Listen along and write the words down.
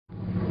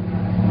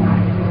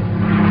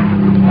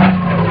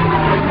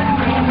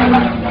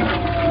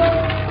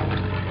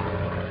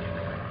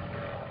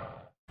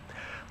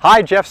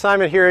Hi, Jeff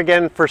Simon here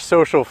again for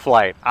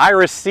SocialFlight. I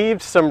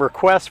received some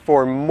requests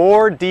for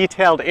more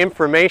detailed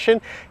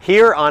information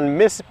here on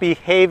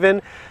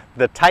Behavin,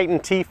 the Titan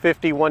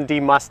T-51D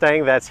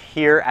Mustang that's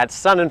here at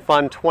Sun and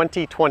Fun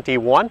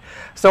 2021.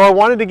 So I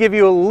wanted to give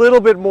you a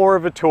little bit more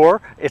of a tour.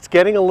 It's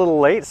getting a little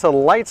late, so the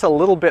light's a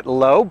little bit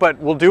low, but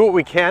we'll do what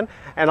we can,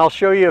 and I'll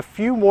show you a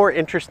few more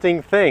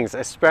interesting things,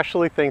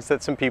 especially things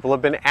that some people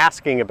have been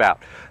asking about.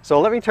 So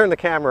let me turn the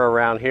camera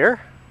around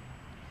here,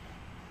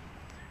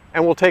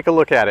 and we'll take a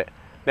look at it.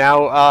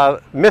 Now,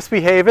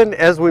 Behavin,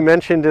 as we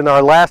mentioned in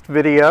our last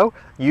video,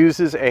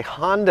 uses a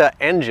Honda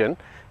engine.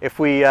 If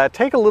we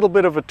take a little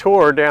bit of a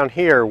tour down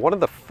here, one of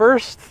the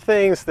first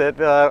things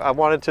that I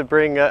wanted to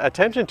bring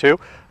attention to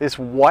is,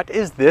 what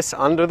is this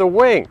under the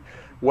wing?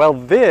 Well,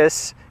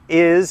 this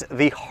is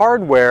the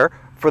hardware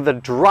for the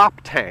drop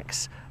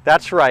tanks.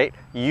 That's right,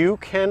 you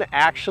can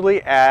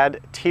actually add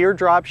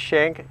teardrop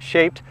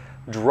shaped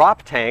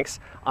drop tanks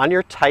on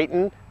your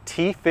Titan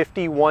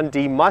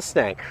T-51D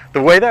Mustang.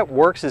 The way that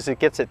works is it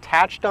gets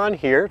attached on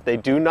here. They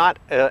do not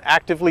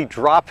actively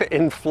drop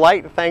in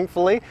flight,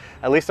 thankfully.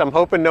 At least I'm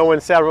hoping no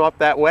one set them up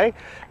that way.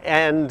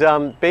 And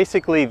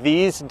basically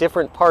these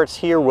different parts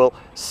here will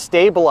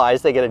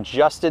stabilize. They get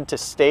adjusted to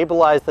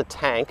stabilize the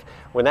tank.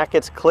 When that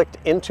gets clicked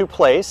into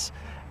place,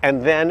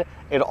 and then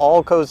it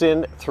all goes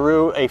in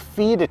through a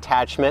feed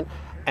attachment,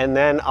 and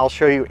then I'll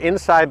show you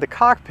inside the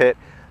cockpit.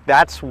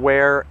 That's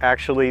where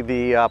actually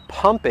the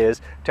pump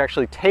is to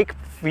actually take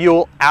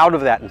fuel out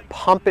of that and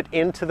pump it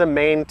into the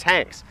main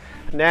tanks.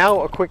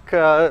 Now a quick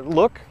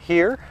look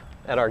here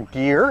at our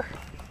gear.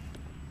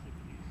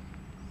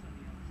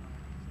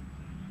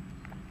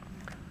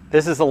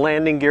 This is the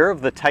landing gear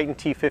of the Titan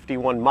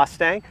T-51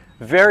 Mustang.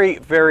 Very,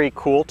 very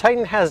cool.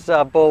 Titan has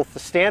both the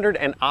standard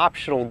and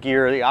optional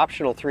gear. The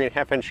optional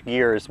 3.5-inch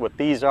gear is what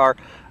these are,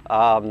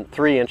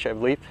 3-inch I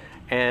believe,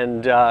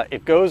 and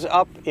it goes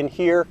up in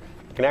here.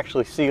 You can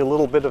actually see a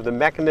little bit of the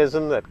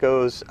mechanism that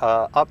goes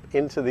up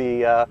into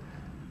the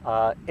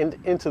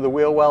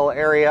wheel well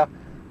area.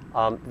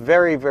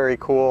 Very, very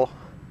cool.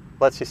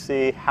 Lets you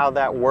see how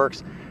that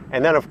works.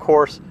 And then of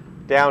course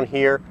down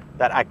here,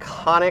 that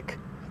iconic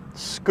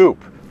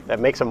scoop that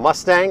makes a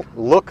Mustang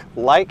look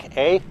like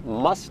a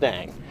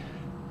Mustang.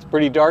 It's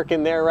pretty dark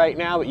in there right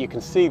now, but you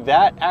can see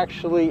that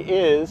actually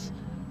is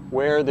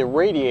where the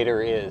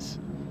radiator is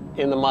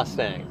in the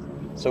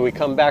Mustang. So we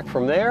come back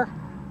from there.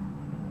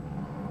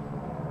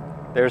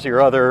 There's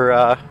your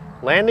other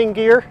landing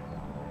gear.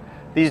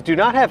 These do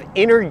not have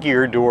inner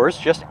gear doors,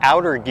 just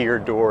outer gear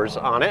doors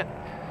on it.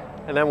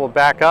 And then we'll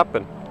back up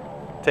and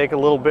take a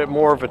little bit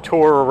more of a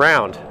tour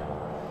around.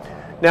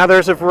 Now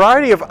there's a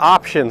variety of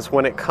options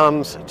when it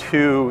comes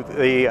to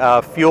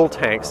the fuel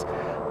tanks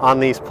on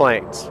these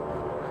planes.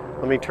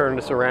 Let me turn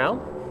this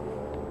around.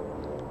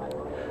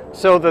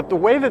 So the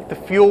way that the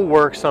fuel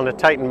works on the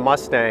Titan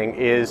Mustang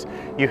is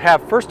you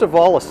have, first of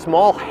all, a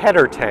small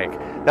header tank.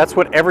 That's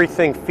what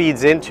everything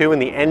feeds into,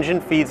 and the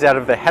engine feeds out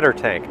of the header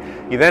tank.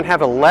 You then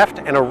have a left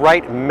and a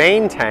right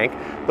main tank.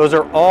 Those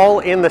are all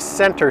in the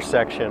center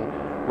section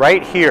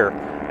right here.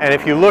 And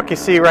if you look, you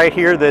see right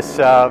here this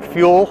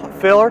fuel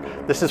filler.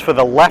 This is for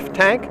the left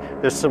tank.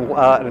 There's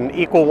an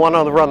equal one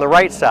on the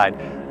right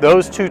side.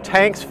 Those two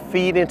tanks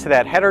feed into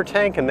that header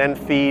tank and then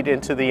feed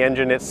into the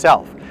engine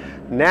itself.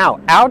 Now,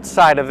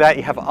 outside of that,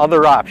 you have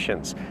other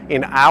options.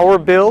 In our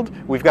build,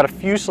 we've got a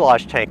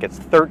fuselage tank. It's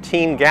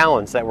 13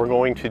 gallons that we're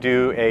going to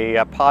do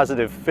a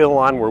positive fill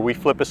on, where we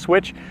flip a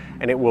switch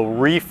and it will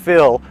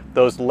refill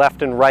those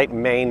left and right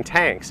main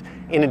tanks.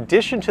 In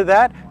addition to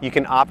that, you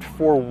can opt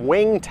for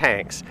wing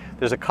tanks.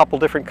 There's a couple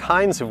different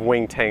kinds of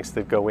wing tanks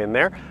that go in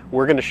there.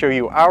 We're going to show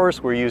you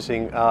ours. We're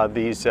using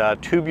these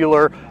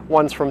tubular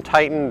ones from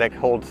Titan that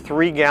hold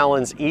 3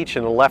 gallons each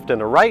in the left and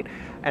the right.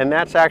 And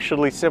that's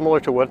actually similar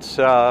to what's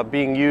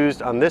being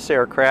used on this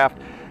aircraft.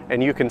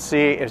 And you can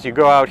see as you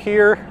go out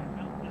here,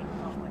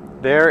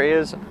 there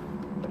is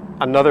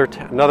another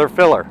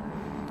filler.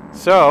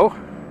 So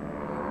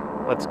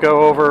let's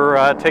go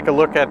over, take a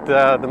look at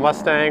the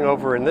Mustang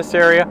over in this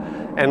area.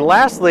 And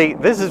lastly,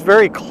 this is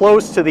very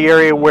close to the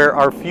area where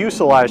our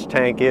fuselage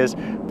tank is,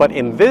 but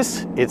in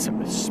this, it's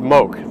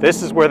smoke.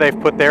 This is where they've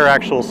put their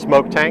actual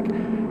smoke tank,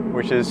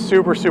 which is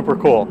super, super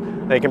cool.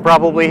 They can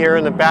probably hear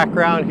in the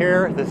background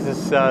here, this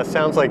is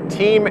sounds like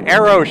Team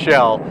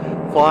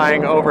Aeroshell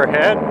flying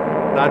overhead.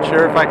 Not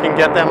sure if I can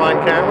get them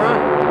on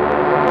camera.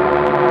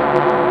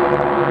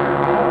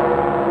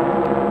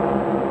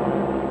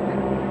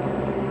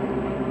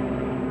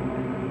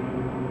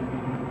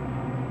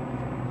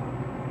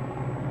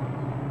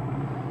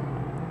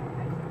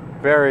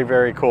 Very,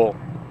 very cool.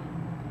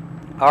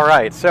 All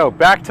right, so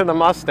back to the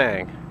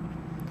Mustang.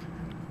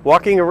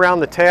 Walking around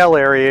the tail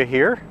area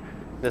here,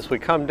 as we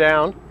come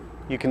down,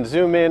 you can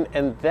zoom in,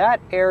 and that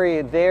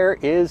area there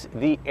is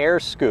the air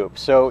scoop.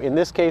 So in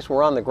this case,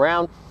 we're on the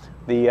ground.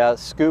 The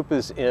scoop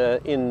is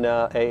in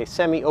a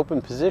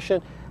semi-open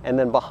position, and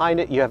then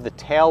behind it you have the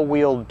tail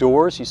wheel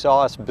doors. You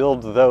saw us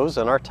build those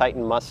on our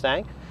Titan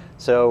Mustang.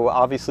 So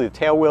obviously the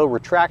tail wheel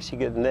retracts,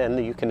 and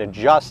then you can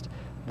adjust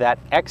that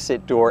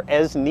exit door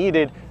as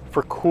needed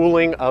for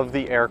cooling of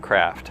the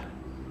aircraft.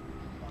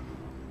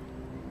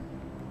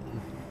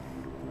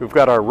 We've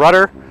got our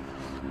rudder.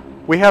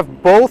 We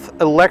have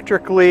both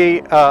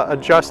electrically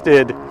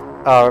adjusted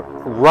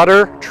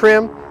rudder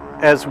trim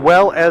as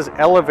well as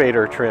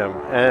elevator trim.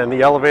 And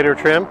the elevator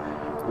trim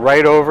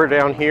right over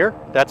down here,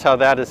 that's how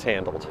that is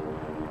handled.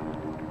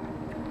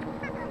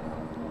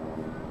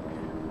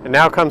 And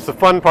now comes the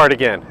fun part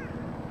again.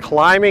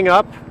 Climbing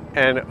up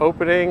and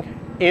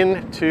opening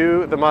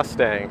into the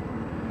Mustang.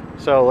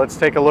 So let's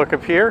take a look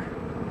up here.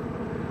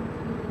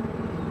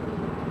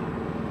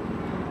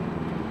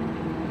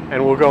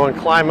 And we'll go and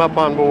climb up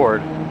on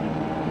board.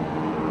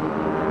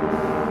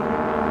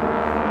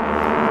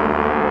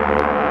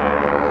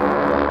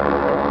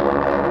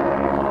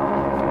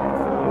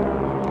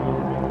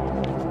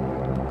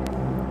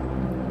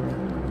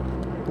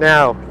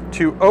 Now,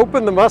 to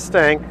open the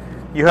Mustang,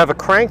 you have a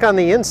crank on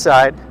the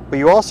inside, but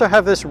you also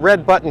have this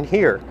red button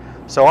here.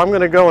 So I'm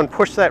going to go and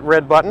push that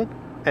red button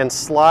and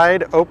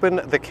slide open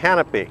the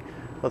canopy.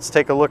 Let's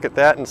take a look at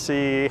that and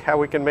see how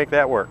we can make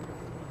that work.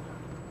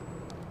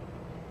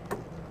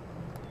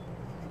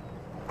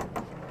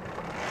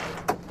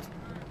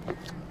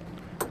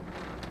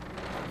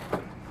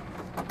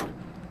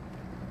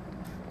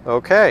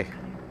 Okay,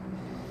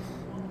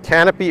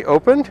 canopy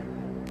opened.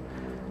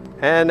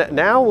 And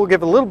now we'll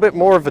give a little bit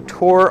more of a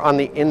tour on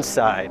the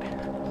inside.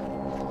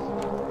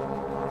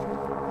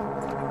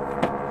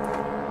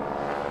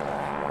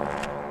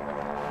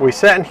 We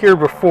sat in here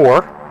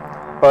before,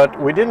 but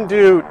we didn't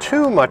do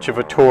too much of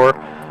a tour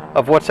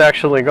of what's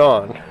actually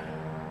gone.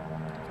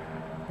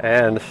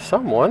 And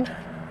someone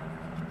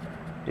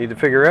need to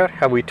figure out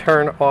how we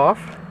turn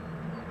off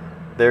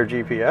their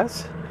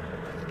GPS.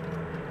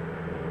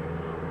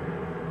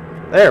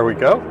 There we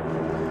go.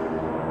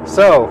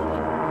 So,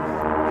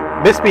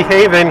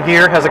 Behavin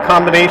here has a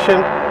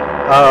combination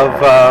of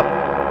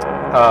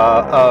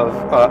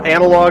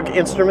analog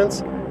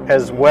instruments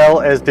as well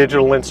as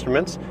digital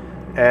instruments,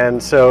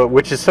 and so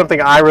which is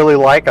something I really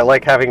like. I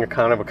like having a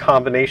kind of a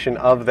combination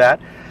of that.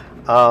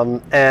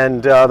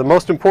 The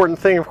most important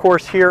thing, of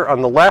course, here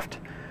on the left,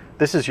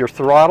 this is your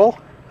throttle,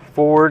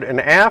 forward and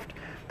aft.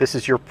 This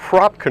is your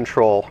prop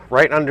control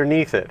right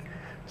underneath it.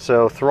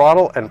 So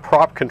throttle and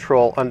prop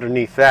control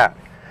underneath that.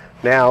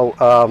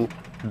 Now,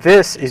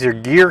 this is your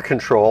gear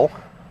control.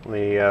 Let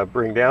me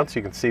bring down so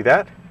you can see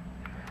that.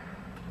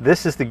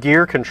 This is the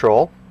gear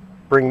control.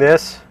 Bring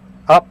this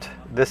up.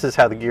 This is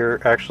how the gear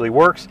actually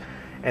works.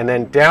 And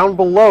then down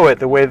below it,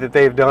 the way that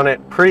they've done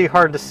it, pretty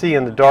hard to see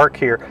in the dark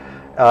here,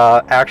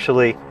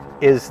 actually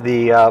is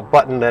the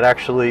button that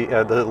actually,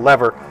 the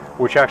lever,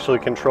 which actually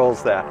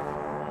controls that.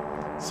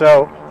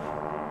 So,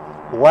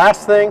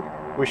 last thing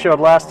we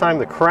showed last time,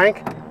 the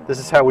crank. This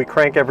is how we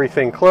crank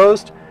everything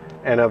closed.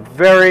 And a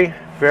very,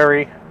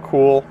 very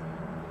cool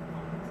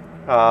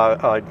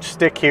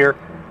stick here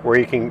where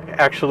you can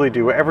actually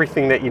do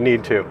everything that you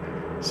need to.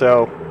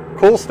 So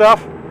cool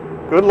stuff,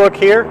 good look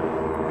here,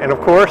 and of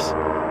course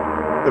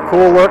the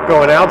cool look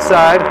going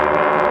outside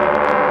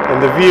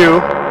and the view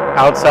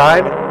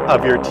outside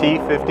of your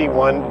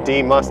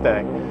T-51D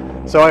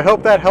Mustang. So I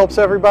hope that helps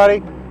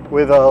everybody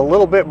with a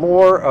little bit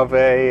more of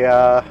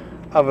a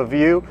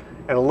view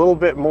and a little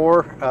bit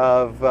more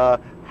of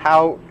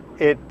how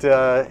it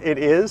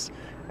is,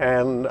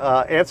 and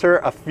answer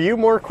a few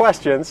more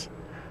questions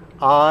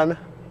on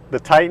the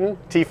Titan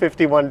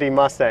T-51D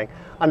Mustang.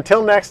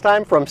 Until next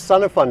time, from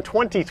Son of Fun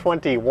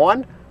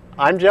 2021,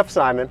 I'm Jeff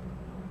Simon.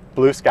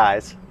 Blue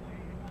skies.